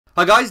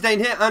Hi guys, Dane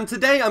here, and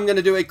today I'm going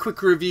to do a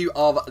quick review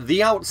of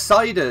The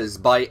Outsiders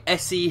by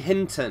S.E.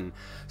 Hinton.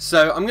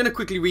 So I'm going to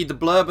quickly read the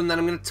blurb and then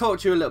I'm going to talk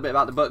to you a little bit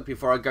about the book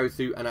before I go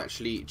through and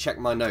actually check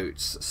my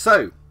notes.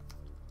 So,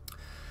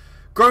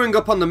 growing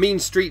up on the mean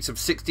streets of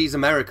 60s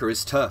America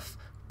is tough.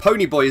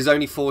 Ponyboy is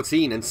only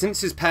 14, and since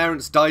his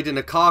parents died in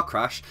a car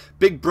crash,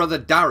 big brother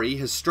Darry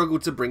has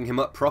struggled to bring him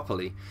up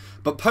properly.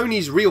 But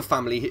Pony's real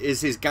family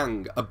is his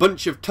gang, a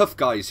bunch of tough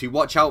guys who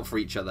watch out for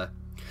each other.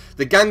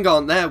 The gang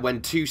aren't there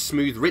when two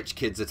smooth rich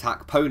kids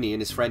attack Pony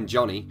and his friend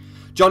Johnny.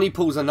 Johnny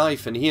pulls a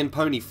knife and he and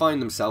Pony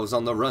find themselves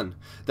on the run.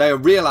 They are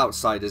real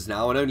outsiders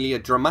now, and only a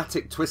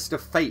dramatic twist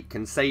of fate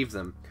can save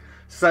them.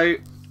 So,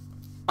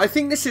 I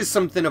think this is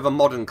something of a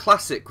modern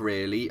classic,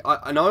 really.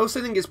 And I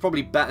also think it's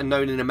probably better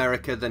known in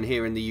America than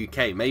here in the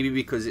UK. Maybe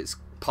because it's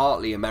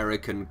partly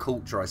American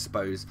culture, I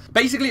suppose.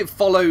 Basically, it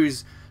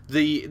follows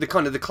the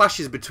kind of the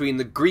clashes between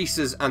the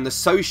Greasers and the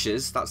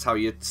Socias. That's how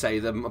you'd say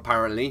them,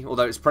 apparently.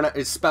 Although it's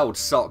spelled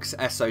Socs,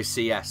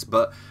 S-O-C-S.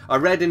 But I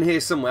read in here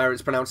somewhere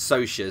it's pronounced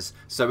Socias.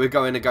 So we're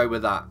going to go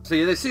with that. So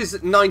yeah, this is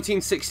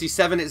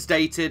 1967, it's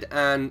dated.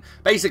 And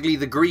basically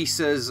the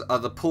Greasers are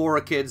the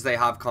poorer kids. They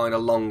have kind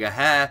of longer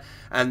hair.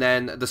 And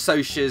then the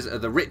Socias are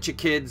the richer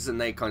kids.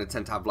 And they kind of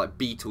tend to have like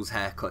Beatles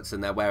haircuts.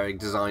 And they're wearing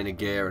designer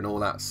gear and all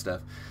that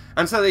stuff.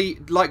 And so they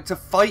like to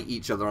fight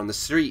each other on the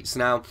streets.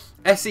 Now,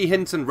 S.E.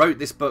 Hinton wrote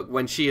this book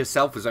when she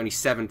herself was only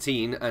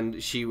 17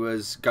 and she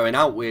was going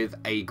out with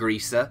a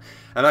greaser.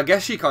 And I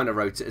guess she kind of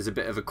wrote it as a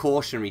bit of a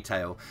cautionary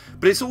tale.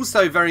 But it's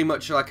also very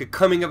much like a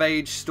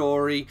coming-of-age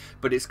story,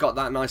 but it's got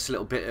that nice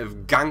little bit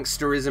of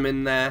gangsterism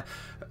in there.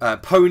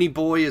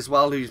 Ponyboy as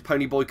well, who's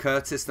Ponyboy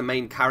Curtis, the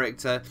main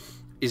character,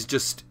 is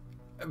just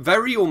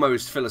very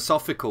almost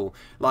philosophical.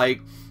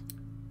 Like,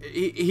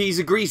 he's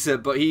a greaser,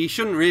 but he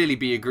shouldn't really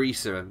be a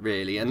greaser,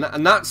 really. And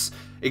that's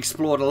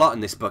explored a lot in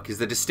this book, is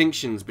the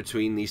distinctions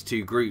between these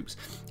two groups.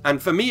 And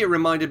for me, it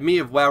reminded me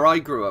of where I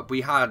grew up.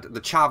 We had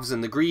the chavs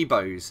and the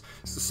grebos.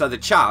 So the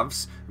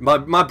chavs,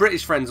 my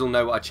British friends will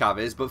know what a chav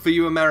is, but for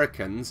you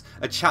Americans,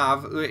 a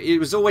chav, it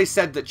was always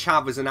said that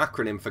chav was an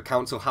acronym for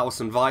council, house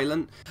and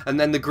violent. And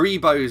then the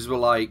grebos were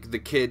like the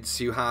kids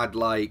who had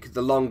like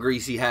the long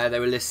greasy hair. They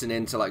were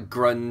listening to like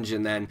grunge,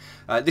 and then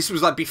this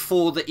was like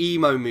before the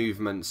emo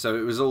movement. So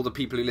it was all the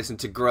people who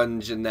listened to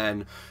grunge and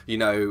then, you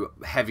know,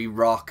 heavy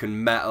rock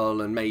and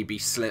metal and maybe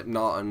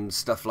Slipknot and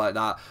stuff like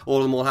that. All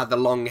of them all had the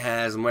long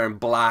hairs and wearing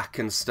black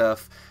and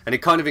stuff, and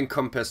it kind of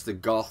encompassed the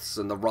goths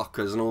and the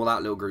rockers and all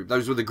that little group.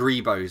 Those were the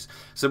grebos.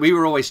 So we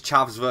were always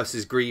chavs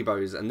versus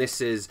grebos, and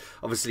this is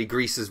obviously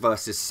greasers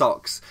versus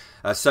socks.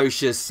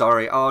 Socias,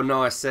 sorry. Oh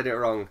no, I said it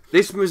wrong.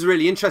 This was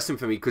really interesting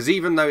for me because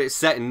even though it's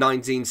set in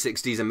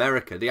 1960s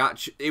America,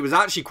 it was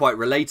actually quite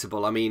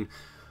relatable. I mean,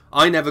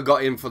 I never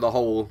got in for the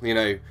whole, you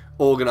know,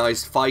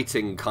 organised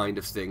fighting kind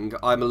of thing.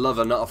 I'm a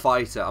lover, not a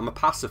fighter. I'm a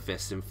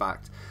pacifist, in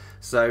fact.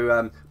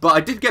 So, but I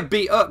did get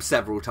beat up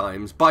several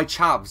times by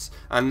chavs,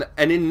 and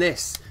in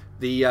this,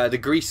 the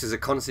greasers are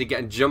constantly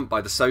getting jumped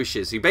by the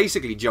socias, who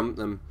basically jump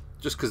them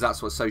just because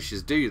that's what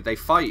socias do. They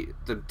fight.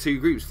 The two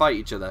groups fight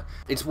each other.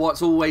 It's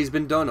what's always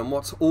been done and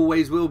what's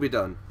always will be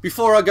done.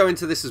 Before I go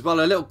into this as well,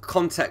 a little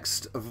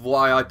context of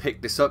why I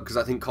picked this up, because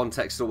I think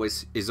context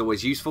is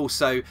always useful.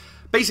 So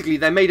basically,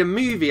 they made a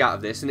movie out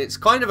of this, and it's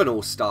kind of an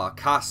all-star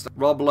cast.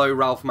 Rob Lowe,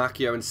 Ralph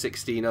Macchio, and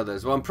 16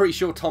 others. Well, I'm pretty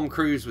sure Tom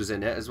Cruise was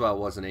in it as well,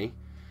 wasn't he?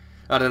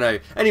 I don't know.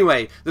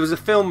 Anyway, there was a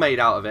film made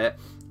out of it,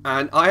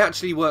 and I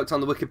actually worked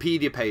on the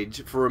Wikipedia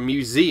page for a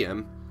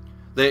museum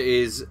that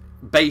is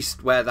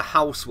based where the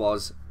house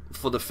was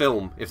for the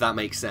film, if that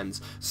makes sense.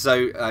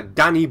 So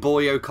Danny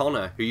Boy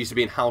O'Connor, who used to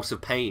be in House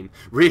of Pain,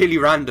 really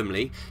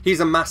randomly,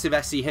 he's a massive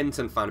S.E.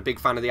 Hinton fan, a big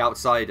fan of The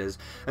Outsiders,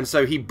 and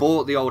so he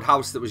bought the old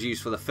house that was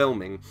used for the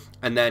filming,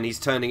 and then he's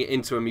turning it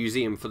into a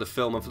museum for the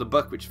film and for the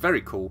book, which is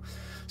very cool.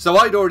 So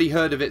I'd already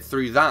heard of it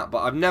through that,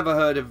 but I've never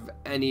heard of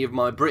any of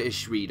my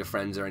British reader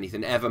friends or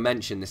anything ever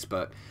mention this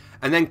book.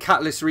 And then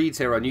Catalyst Reads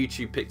here on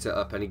YouTube picked it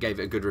up and he gave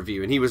it a good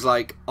review, and he was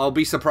like, I'll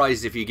be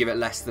surprised if you give it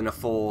less than a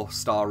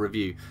 4-star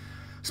review.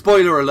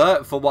 Spoiler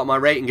alert for what my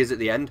rating is at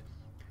the end.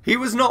 He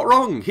was not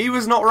wrong. He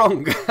was not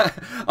wrong.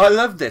 I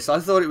loved this. I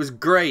thought it was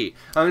great.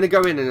 I'm going to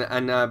go in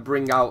and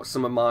bring out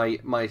some of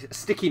my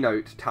sticky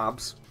note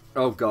tabs.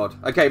 Oh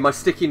god. Okay, my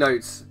sticky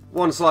notes.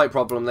 One slight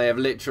problem. They have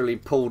literally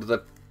pulled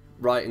the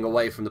writing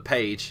away from the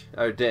page.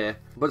 Oh dear.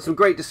 But some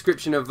great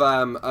description of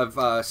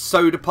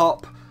soda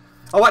pop.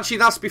 Oh, actually,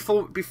 that's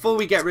before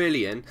we get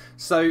really in.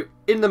 So,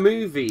 in the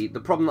movie,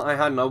 the problem that I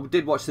had, and I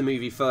did watch the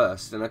movie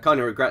first, and I kind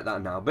of regret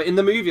that now, but in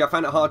the movie, I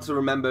found it hard to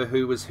remember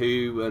who was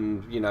who,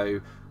 and, you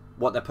know,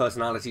 what their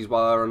personalities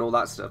were, and all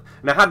that stuff.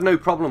 And I had no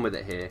problem with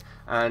it here,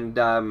 and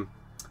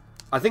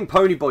I think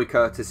Ponyboy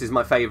Curtis is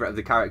my favourite of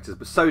the characters,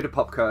 but Soda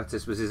Pop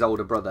Curtis was his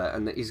older brother,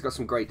 and he's got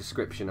some great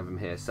description of him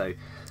here. So,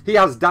 he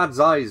has dad's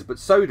eyes, but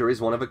Soda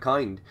is one of a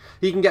kind.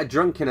 He can get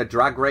drunk in a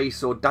drag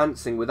race or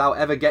dancing without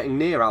ever getting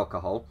near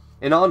alcohol.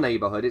 In our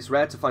neighbourhood, it's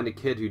rare to find a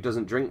kid who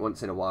doesn't drink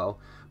once in a while,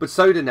 but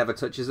Soda never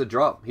touches a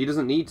drop. He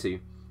doesn't need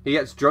to. He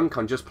gets drunk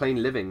on just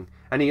plain living,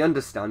 and he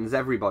understands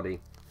everybody.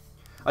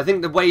 I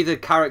think the way the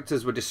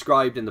characters were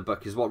described in the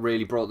book is what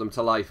really brought them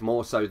to life,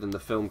 more so than the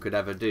film could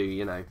ever do,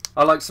 you know.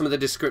 I like some of the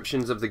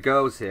descriptions of the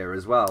girls here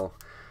as well.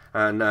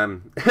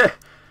 And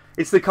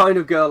it's the kind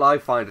of girl I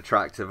find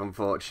attractive,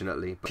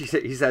 unfortunately.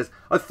 He says,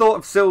 I thought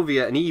of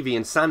Sylvia and Evie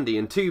and Sandy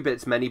and 2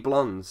 bits many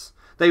blondes.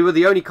 They were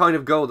the only kind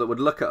of girl that would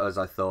look at us,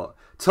 I thought.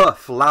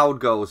 Tough, loud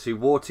girls who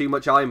wore too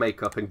much eye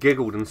makeup and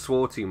giggled and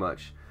swore too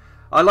much.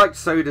 I liked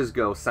Soda's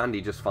girl,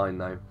 Sandy, just fine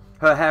though.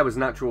 Her hair was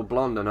natural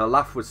blonde and her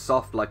laugh was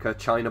soft like her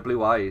china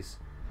blue eyes.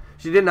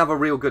 She didn't have a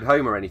real good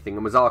home or anything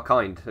and was our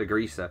kind, a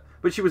greaser,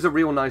 but she was a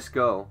real nice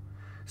girl.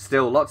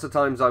 Still, lots of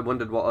times I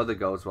wondered what other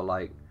girls were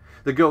like.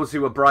 The girls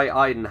who were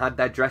bright-eyed and had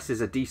their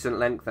dresses a decent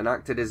length and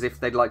acted as if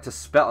they'd like to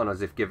spit on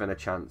us if given a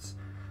chance.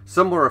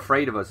 Some were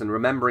afraid of us, and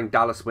remembering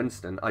Dallas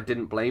Winston, I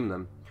didn't blame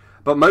them.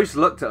 But most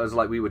looked at us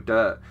like we were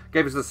dirt,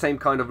 gave us the same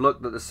kind of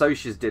look that the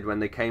Socias did when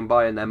they came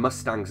by in their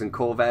Mustangs and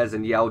Corvairs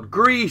and yelled,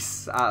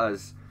 "Grease!" at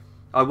us.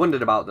 I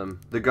wondered about them,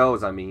 the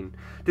girls I mean.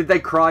 Did they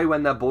cry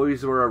when their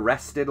boys were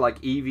arrested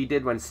like Evie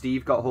did when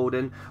Steve got hauled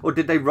in? Or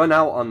did they run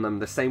out on them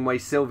the same way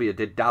Sylvia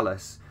did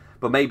Dallas?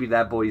 But maybe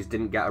their boys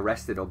didn't get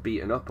arrested or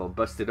beaten up or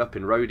busted up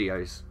in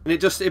rodeos. And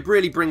it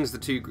really brings the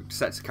 2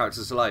 sets of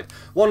characters to life.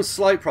 One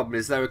slight problem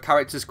is there are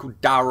characters called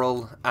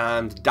Daryl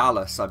and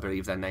Dallas, I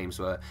believe their names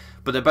were.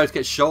 But they both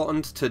get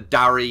shortened to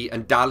Darry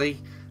and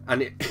Dally.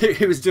 And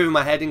it was doing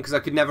my head in because I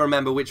could never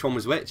remember which one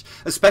was which.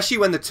 Especially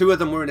when the 2 of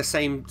them were in the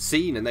same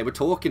scene and they were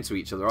talking to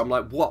each other. I'm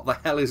like, what the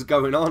hell is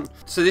going on?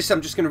 So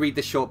I'm just going to read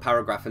this short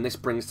paragraph, and this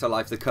brings to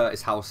life the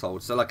Curtis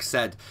household. So like I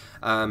said,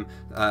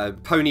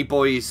 Pony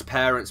Boy's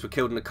parents were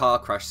killed in a car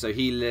crash. So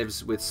he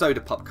lives with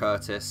Soda Pop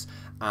Curtis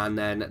and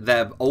then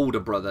their older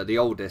brother, the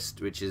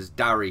oldest, which is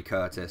Darry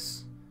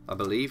Curtis, I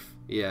believe.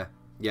 Yeah,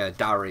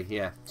 Darry,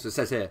 yeah. So it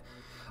says here,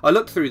 I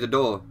looked through the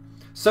door.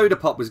 Soda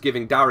Pop was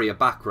giving Darry a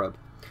back rub.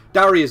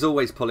 Darry is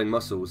always pulling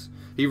muscles.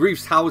 He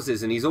roofs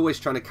houses and he's always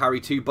trying to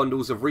carry 2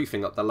 bundles of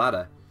roofing up the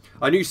ladder.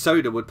 I knew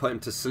Soda would put him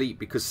to sleep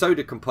because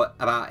Soda can put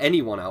about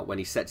anyone out when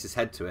he sets his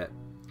head to it.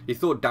 He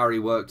thought Darry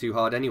worked too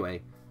hard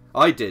anyway.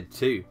 I did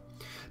too.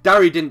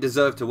 Darry didn't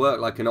deserve to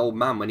work like an old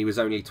man when he was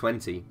only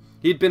 20.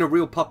 He had been a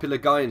real popular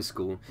guy in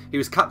school. He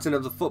was captain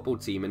of the football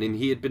team and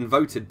he had been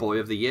voted Boy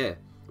of the Year.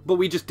 But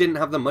we just didn't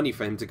have the money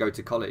for him to go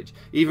to college,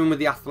 even with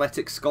the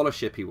athletic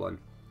scholarship he won.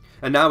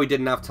 And now he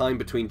didn't have time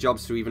between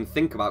jobs to even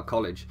think about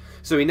college,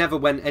 so he never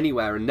went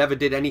anywhere and never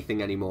did anything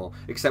anymore,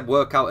 except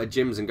work out at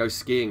gyms and go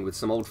skiing with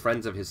some old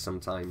friends of his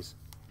sometimes.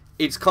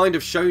 It's kind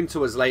of shown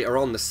to us later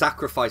on the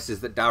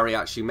sacrifices that Darry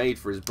actually made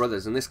for his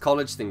brothers, and this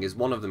college thing is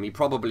one of them. He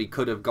probably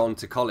could have gone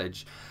to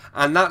college,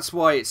 and that's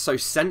why it's so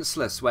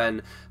senseless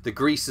when the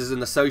Greasers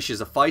and the Socias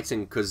are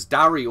fighting, because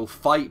Darry will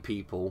fight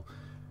people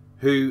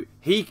who,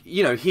 he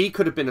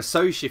could have been a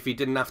Socia if he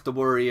didn't have to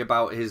worry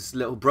about his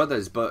little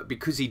brothers, but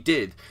because he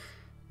did,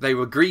 they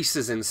were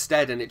Greasers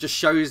instead, and it just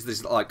shows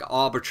this like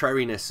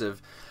arbitrariness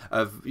of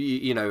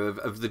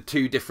the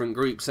 2 different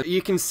groups. So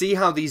you can see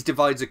how these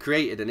divides are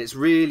created, and it's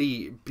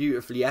really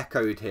beautifully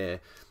echoed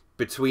here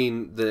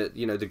between the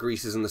the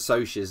Greasers and the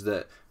Socias,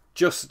 that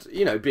just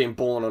being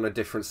born on a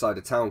different side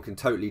of town can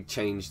totally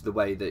change the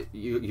way that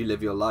you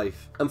live your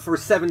life. And for a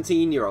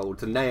 17-year-old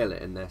to nail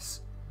it in this.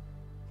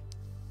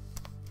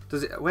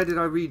 Where did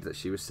I read that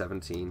she was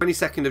 17?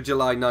 22nd of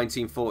July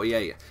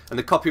 1948, and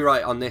the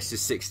copyright on this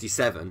is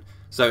 67.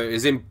 So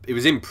it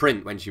was in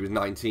print when she was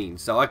 19.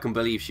 So I can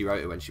believe she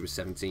wrote it when she was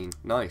 17.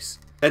 Nice.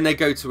 Then they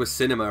go to a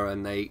cinema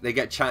and they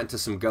get chatting to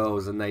some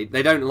girls, and they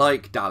don't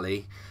like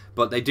Dally,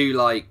 but they do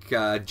like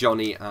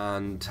Johnny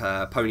and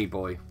Pony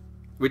Boy,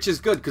 which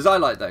is good because I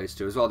like those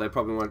 2 as well. They're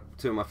probably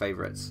 2 of my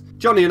favourites.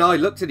 Johnny and I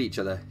looked at each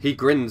other. He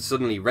grinned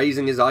suddenly,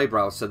 raising his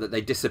eyebrows so that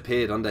they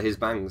disappeared under his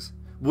bangs.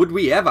 Would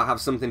we ever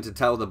have something to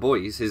tell the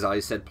boys? His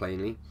eyes said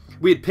plainly.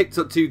 We had picked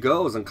up 2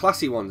 girls, and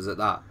classy ones at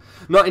that.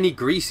 Not any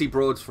greasy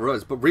broads for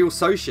us, but real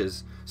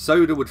Socias.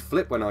 Soda would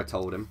flip when I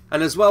told him.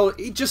 And as well,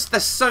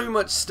 there's so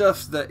much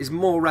stuff that is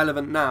more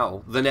relevant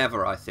now than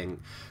ever, I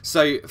think.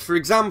 So, for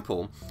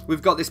example,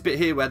 we've got this bit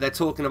here where they're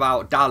talking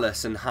about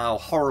Dallas and how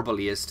horrible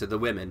he is to the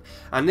women.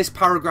 And this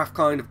paragraph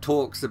kind of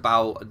talks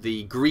about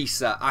the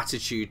greaser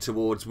attitude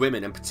towards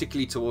women, and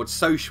particularly towards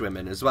Socia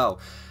women as well.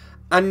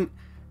 And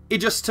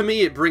to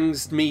me, it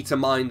brings me to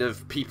mind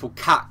of people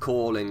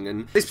catcalling,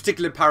 and this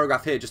particular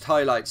paragraph here just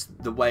highlights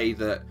the way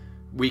that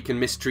we can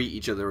mistreat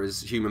each other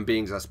as human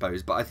beings, I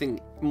suppose. But I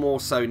think more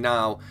so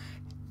now,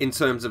 in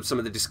terms of some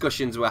of the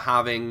discussions we're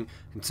having,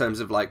 in terms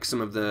of like some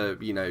of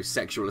the,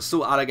 sexual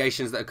assault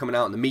allegations that are coming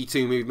out, and the Me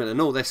Too movement and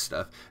all this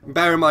stuff.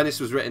 Bear in mind, this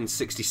was written in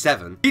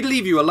 67. He'd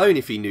leave you alone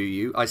if he knew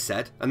you, I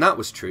said, and that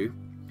was true.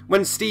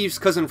 When Steve's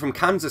cousin from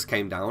Kansas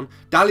came down,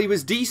 Dally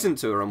was decent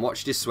to her and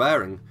watched his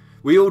swearing.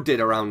 We all did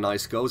around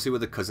nice girls who were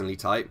the cousinly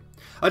type.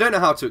 I don't know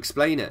how to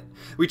explain it.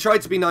 We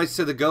tried to be nice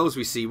to the girls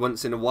we see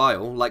once in a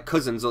while, like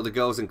cousins or the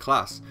girls in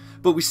class,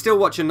 but we still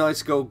watch a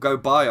nice girl go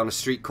by on a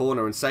street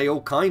corner and say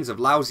all kinds of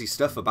lousy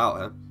stuff about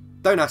her.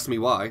 Don't ask me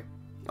why.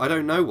 I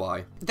don't know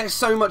why. There's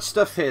so much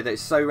stuff here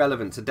that's so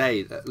relevant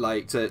today, that,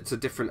 like, to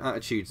different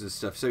attitudes and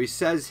stuff. So he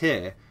says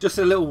here, just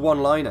a little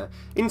one-liner.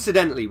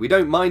 Incidentally, we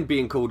don't mind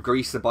being called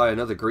greaser by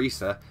another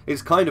greaser.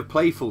 It's kind of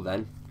playful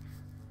then.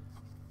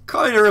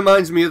 Kind of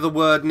reminds me of the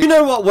word... You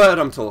know what word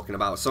I'm talking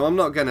about, so I'm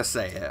not going to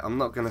say it. I'm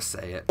not going to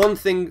say it. One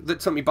thing that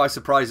took me by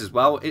surprise as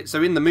well,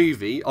 so in the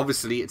movie,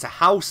 obviously, it's a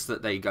house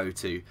that they go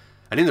to.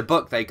 And in the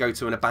book, they go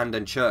to an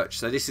abandoned church.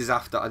 So this is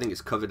after, I think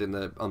it's covered in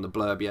on the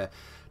blurb, yeah.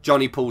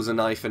 Johnny pulls a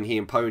knife and he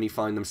and Pony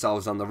find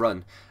themselves on the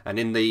run. And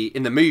in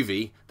the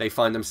movie, they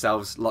find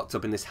themselves locked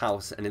up in this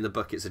house, and in the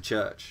book, it's a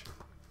church.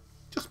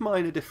 Just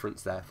minor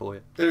difference there for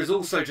you. There is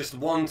also just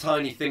one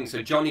tiny thing.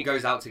 So Johnny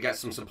goes out to get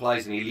some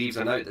supplies and he leaves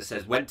a note that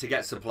says, "Went to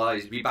get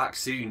supplies, be back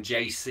soon,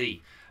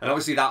 JC." And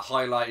obviously that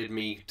highlighted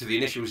me to the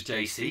initials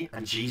JC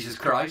and Jesus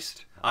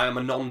Christ. I am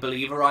a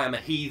non-believer, I am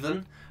a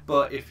heathen.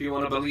 But if you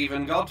want to believe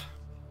in God,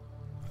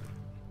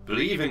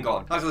 believe in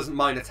God. That's a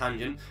minor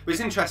tangent. But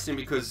it's interesting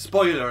because,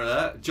 spoiler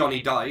alert,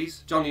 Johnny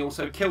dies. Johnny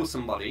also kills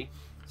somebody.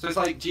 So it's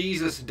like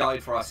Jesus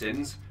died for our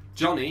sins.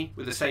 Johnny,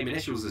 with the same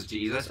initials as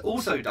Jesus,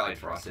 also died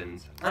for our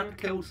sins and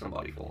killed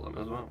somebody for them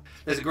as well.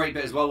 There's a great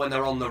bit as well when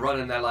they're on the run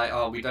and they're like,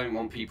 oh, we don't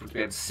want people to be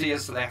able to see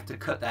us, so they have to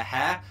cut their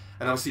hair.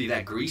 And obviously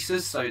they're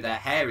greasers, so their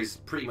hair is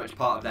pretty much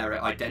part of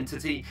their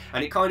identity.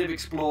 And it kind of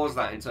explores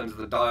that in terms of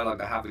the dialogue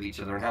they have with each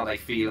other and how they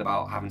feel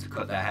about having to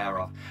cut their hair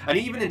off. And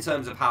even in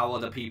terms of how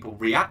other people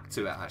react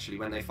to it, actually,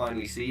 when they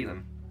finally see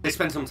them. They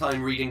spend some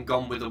time reading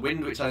Gone with the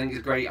Wind, which I think is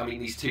great. I mean,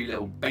 these two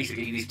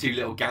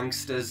little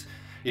gangsters,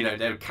 you know,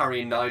 they're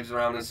carrying knives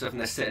around and stuff, and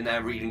they're sitting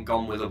there reading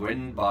Gone with the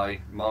Wind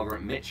by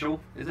Margaret Mitchell,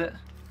 is it?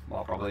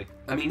 Well, probably.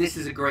 I mean, this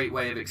is a great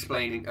way of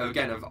explaining,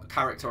 again, of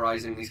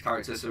characterising these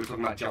characters. So we're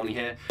talking about Johnny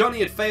here. Johnny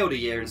had failed a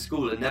year in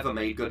school and never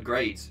made good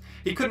grades.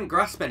 He couldn't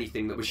grasp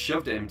anything that was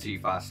shoved at him too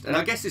fast, and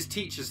I guess his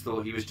teachers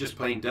thought he was just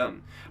plain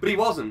dumb. But he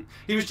wasn't.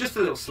 He was just a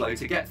little slow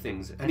to get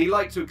things, and he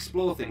liked to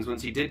explore things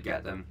once he did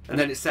get them. And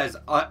then it says,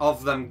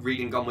 of them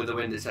reading Gone with the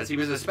Wind, it says, he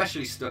was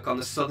especially stuck on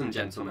the southern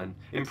gentlemen,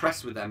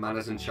 impressed with their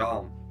manners and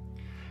charm.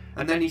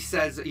 And then he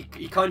says,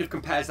 he kind of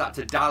compares that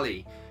to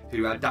Dallas,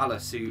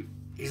 who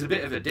he's a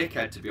bit of a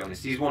dickhead, to be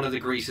honest. He's one of the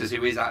greasers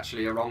who is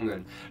actually a wrong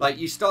un. Like,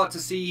 you start to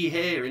see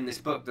here in this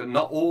book that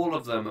not all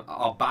of them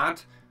are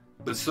bad,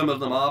 but some of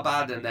them are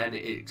bad, and then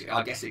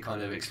I guess it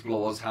kind of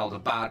explores how the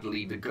bad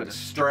lead the good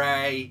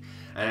astray,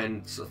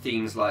 and sort of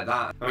themes like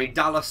that. I mean,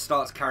 Dallas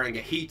starts carrying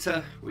a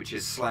heater, which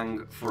is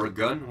slang for a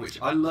gun, which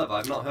I love.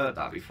 I've not heard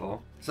that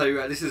before.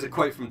 So this is a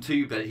quote from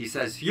 2-Bit. He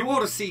says, "You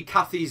ought to see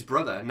Kathy's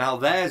brother. Now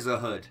there's a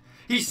hood.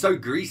 He's so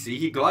greasy,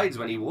 he glides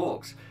when he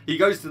walks. He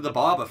goes to the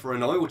barber for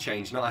an oil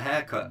change, not a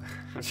haircut."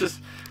 It's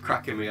just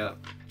cracking me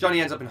up. Johnny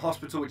ends up in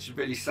hospital, which is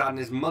really sad, and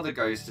his mother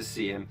goes to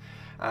see him.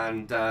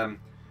 And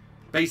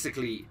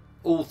basically,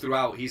 all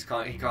throughout, he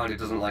kind of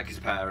doesn't like his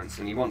parents,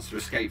 and he wants to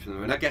escape from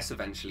them. And I guess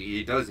eventually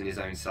he does in his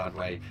own sad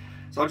way.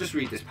 So I'll just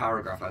read this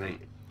paragraph, I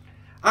think.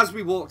 "As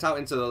we walked out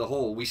into the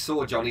hall, we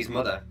saw Johnny's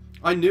mother.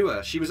 I knew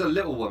her. She was a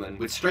little woman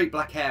with straight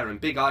black hair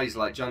and big eyes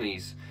like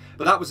Johnny's.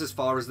 But that was as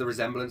far as the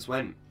resemblance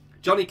went.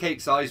 Johnny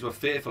Cake's eyes were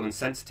fearful and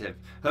sensitive.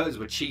 Hers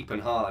were cheap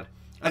and hard.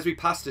 As we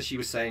passed her, she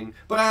was saying,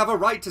 'But I have a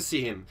right to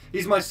see him.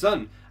 He's my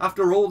son.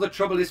 After all the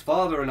trouble his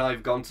father and I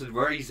have gone to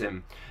raise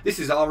him. This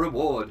is our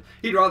reward.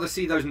 He'd rather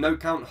see those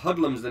no-count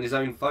hoodlums than his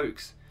own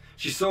folks.'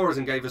 She saw us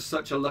and gave us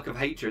such a look of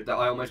hatred that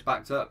I almost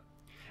backed up.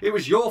 'It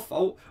was your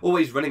fault,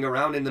 always running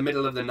around in the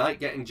middle of the night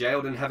getting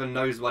jailed and heaven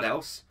knows what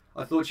else.'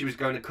 I thought she was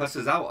going to cuss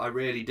us out, I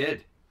really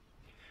did."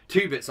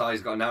 2-Bit's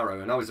eyes got narrow,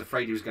 and I was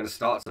afraid he was going to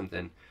start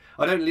something.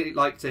 "I don't really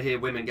like to hear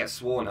women get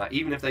sworn at,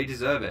 even if they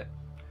deserve it."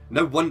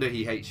 "No wonder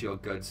he hates your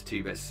guts,"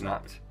 2-Bit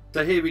snapped.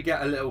 So here we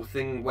get a little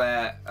thing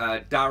where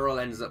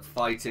Daryl ends up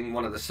fighting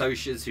one of the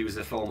socias who was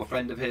a former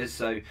friend of his.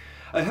 So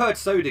I heard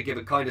Soda give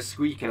a kind of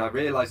squeak and I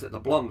realised that the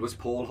blonde was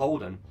Paul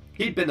Holden.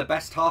 He'd been the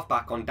best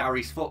halfback on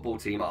Darry's football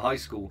team at high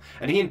school,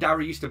 and he and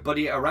Darry used to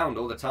buddy it around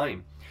all the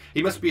time.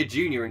 He must be a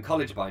junior in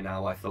college by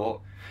now, I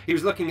thought. He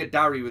was looking at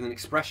Darry with an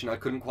expression I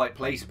couldn't quite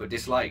place but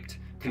disliked.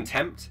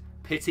 Contempt?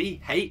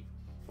 Pity? Hate?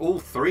 All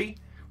three?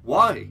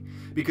 Why?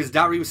 Because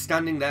Darry was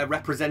standing there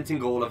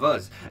representing all of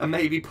us, and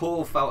maybe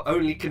Paul felt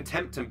only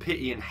contempt and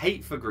pity and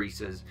hate for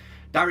greasers.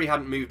 Darry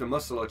hadn't moved a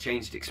muscle or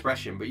changed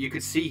expression, but you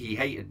could see he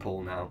hated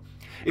Paul now.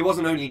 It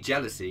wasn't only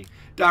jealousy.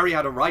 Darry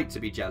had a right to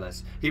be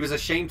jealous. He was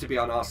ashamed to be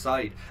on our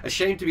side,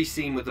 ashamed to be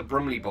seen with the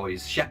Brumley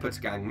boys, Shepherd's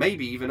gang,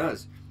 maybe even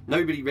us.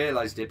 Nobody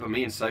realised it but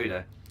me and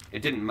Soda.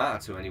 It didn't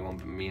matter to anyone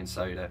but me and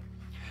Soda.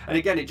 And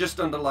again, it just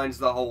underlines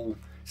the whole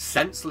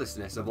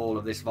senselessness of all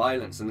of this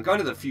violence and kind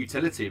of the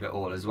futility of it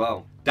all as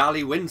well.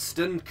 Dally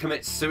Winston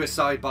commits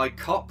suicide by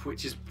cop,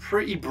 which is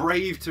pretty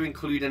brave to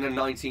include in a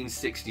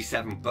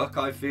 1967 book,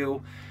 I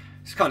feel.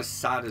 It's kind of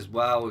sad as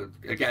well.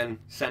 Again,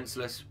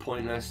 senseless,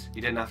 pointless.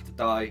 He didn't have to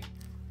die,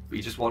 but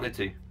he just wanted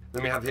to.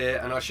 Then we have here,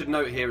 and I should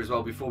note here as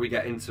well before we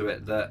get into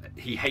it, that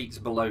he hates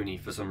baloney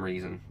for some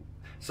reason.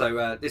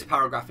 So this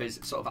paragraph is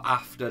sort of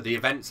after the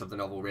events of the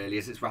novel, really,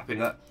 as it's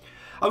wrapping up.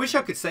 I wish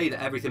I could say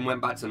that everything went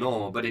back to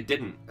normal, but it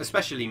didn't,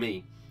 especially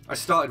me. I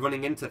started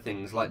running into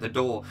things like the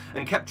door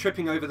and kept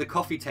tripping over the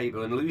coffee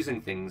table and losing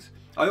things.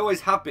 I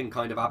always have been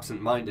kind of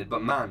absent-minded,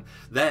 but man,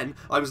 then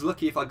I was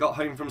lucky if I got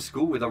home from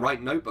school with a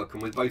right notebook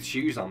and with both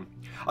shoes on.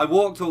 I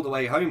walked all the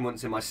way home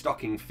once in my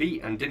stocking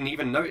feet and didn't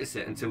even notice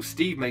it until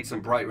Steve made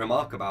some bright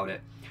remark about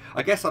it.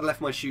 I guess I'd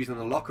left my shoes in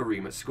the locker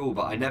room at school,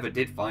 but I never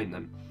did find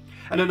them.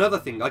 And another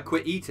thing, I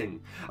quit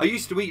eating. I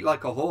used to eat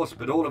like a horse,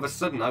 but all of a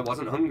sudden I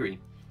wasn't hungry.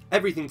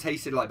 Everything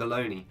tasted like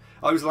baloney.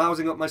 I was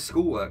lousing up my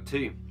schoolwork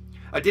too.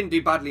 I didn't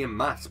do badly in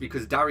maths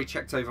because Dari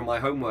checked over my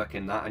homework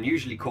in that and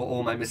usually caught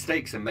all my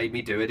mistakes and made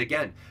me do it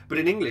again. But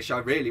in English I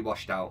really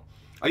washed out.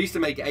 I used to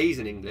make A's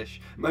in English,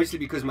 mostly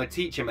because my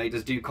teacher made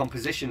us do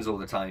compositions all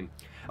the time.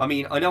 I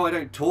mean, I know I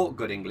don't talk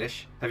good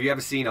English. Have you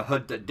ever seen a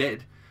hood that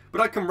did?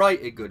 But I can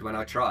write it good when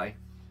I try.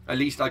 At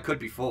least I could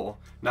before.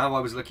 Now I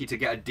was lucky to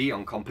get a D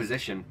on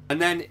composition. And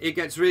then it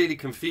gets really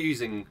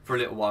confusing for a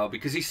little while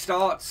because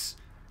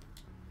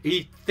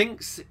he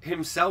thinks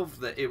himself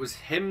that it was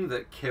him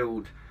that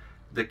killed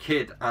the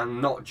kid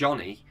and not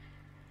Johnny,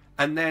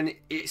 and then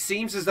it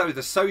seems as though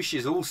the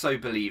socias also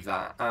believe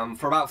that.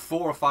 For about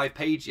 4 or 5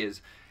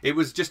 pages it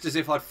was just as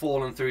if I'd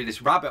fallen through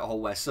this rabbit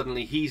hole where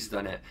suddenly he's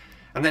done it,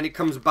 and then it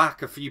comes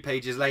back a few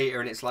pages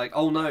later and it's like,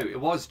 oh no,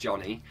 it was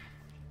Johnny.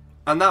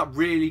 And that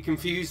really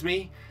confused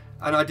me,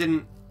 and I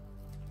didn't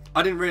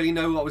really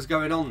know what was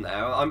going on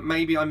there.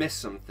 Maybe I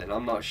missed something,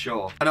 I'm not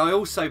sure. And I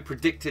also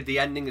predicted the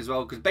ending as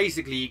well, because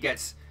basically he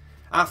gets,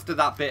 after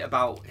that bit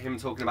about him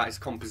talking about his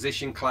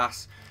composition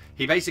class,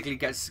 he basically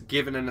gets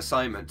given an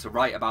assignment to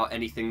write about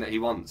anything that he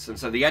wants. And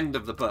so the end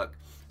of the book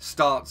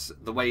starts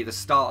the way the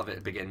start of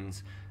it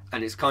begins,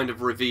 and it's kind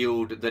of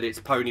revealed that it's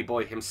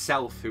Ponyboy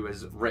himself who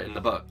has written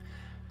the book.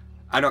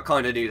 And I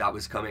kind of knew that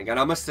was coming, and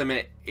I must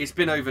admit, it's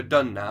been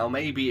overdone now.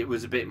 Maybe it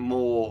was a bit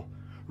more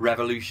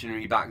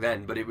revolutionary back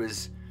then, but it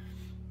was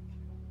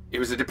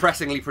a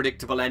depressingly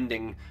predictable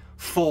ending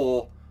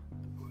for,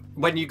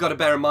 when you got to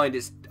bear in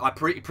mind, I'm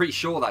pretty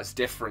sure that's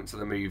different to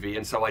the movie,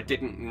 and so I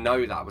didn't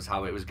know that was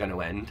how it was going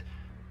to end,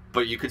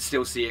 but you could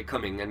still see it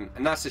coming, and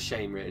that's a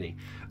shame really.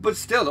 But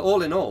still,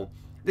 all in all,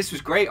 this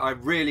was great. I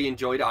really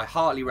enjoyed it. I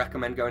heartily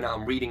recommend going out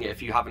and reading it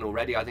if you haven't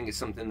already. I think it's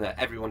something that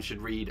everyone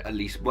should read at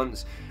least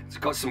once. It's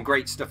got some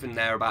great stuff in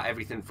there about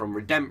everything from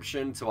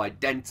redemption to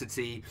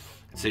identity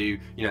to,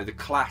 you know, the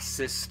class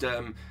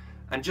system,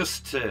 and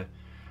just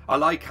I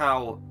like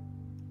how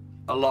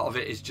a lot of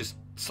it is just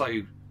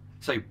so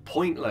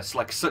pointless,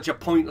 like such a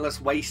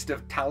pointless waste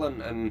of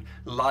talent and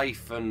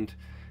life and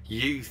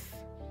youth.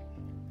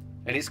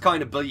 And it's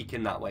kind of bleak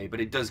in that way,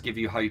 but it does give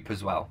you hope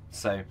as well.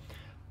 So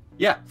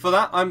yeah, for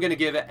that I'm going to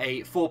give it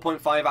a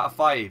 4.5 out of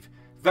 5.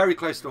 Very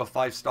close to a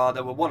 5-star.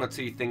 There were 1 or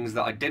 2 things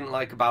that I didn't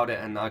like about it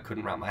and I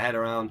couldn't wrap my head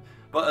around,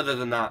 but other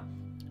than that,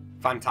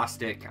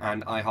 fantastic,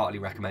 and I heartily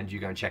recommend you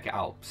go and check it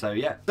out. So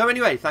yeah. So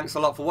anyway, thanks a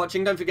lot for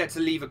watching. Don't forget to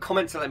leave a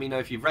comment to let me know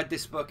if you've read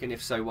this book, and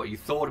if so, what you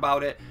thought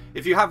about it.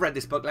 If you have read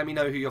this book, let me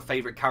know who your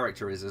favourite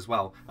character is as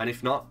well. And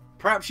if not,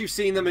 perhaps you've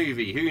seen the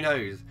movie, who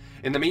knows.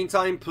 In the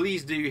meantime,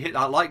 please do hit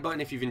that like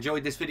button if you've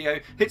enjoyed this video,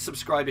 hit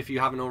subscribe if you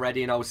haven't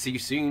already, and I will see you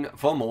soon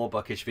for more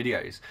bookish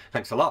videos.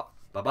 Thanks a lot.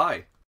 Bye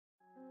bye.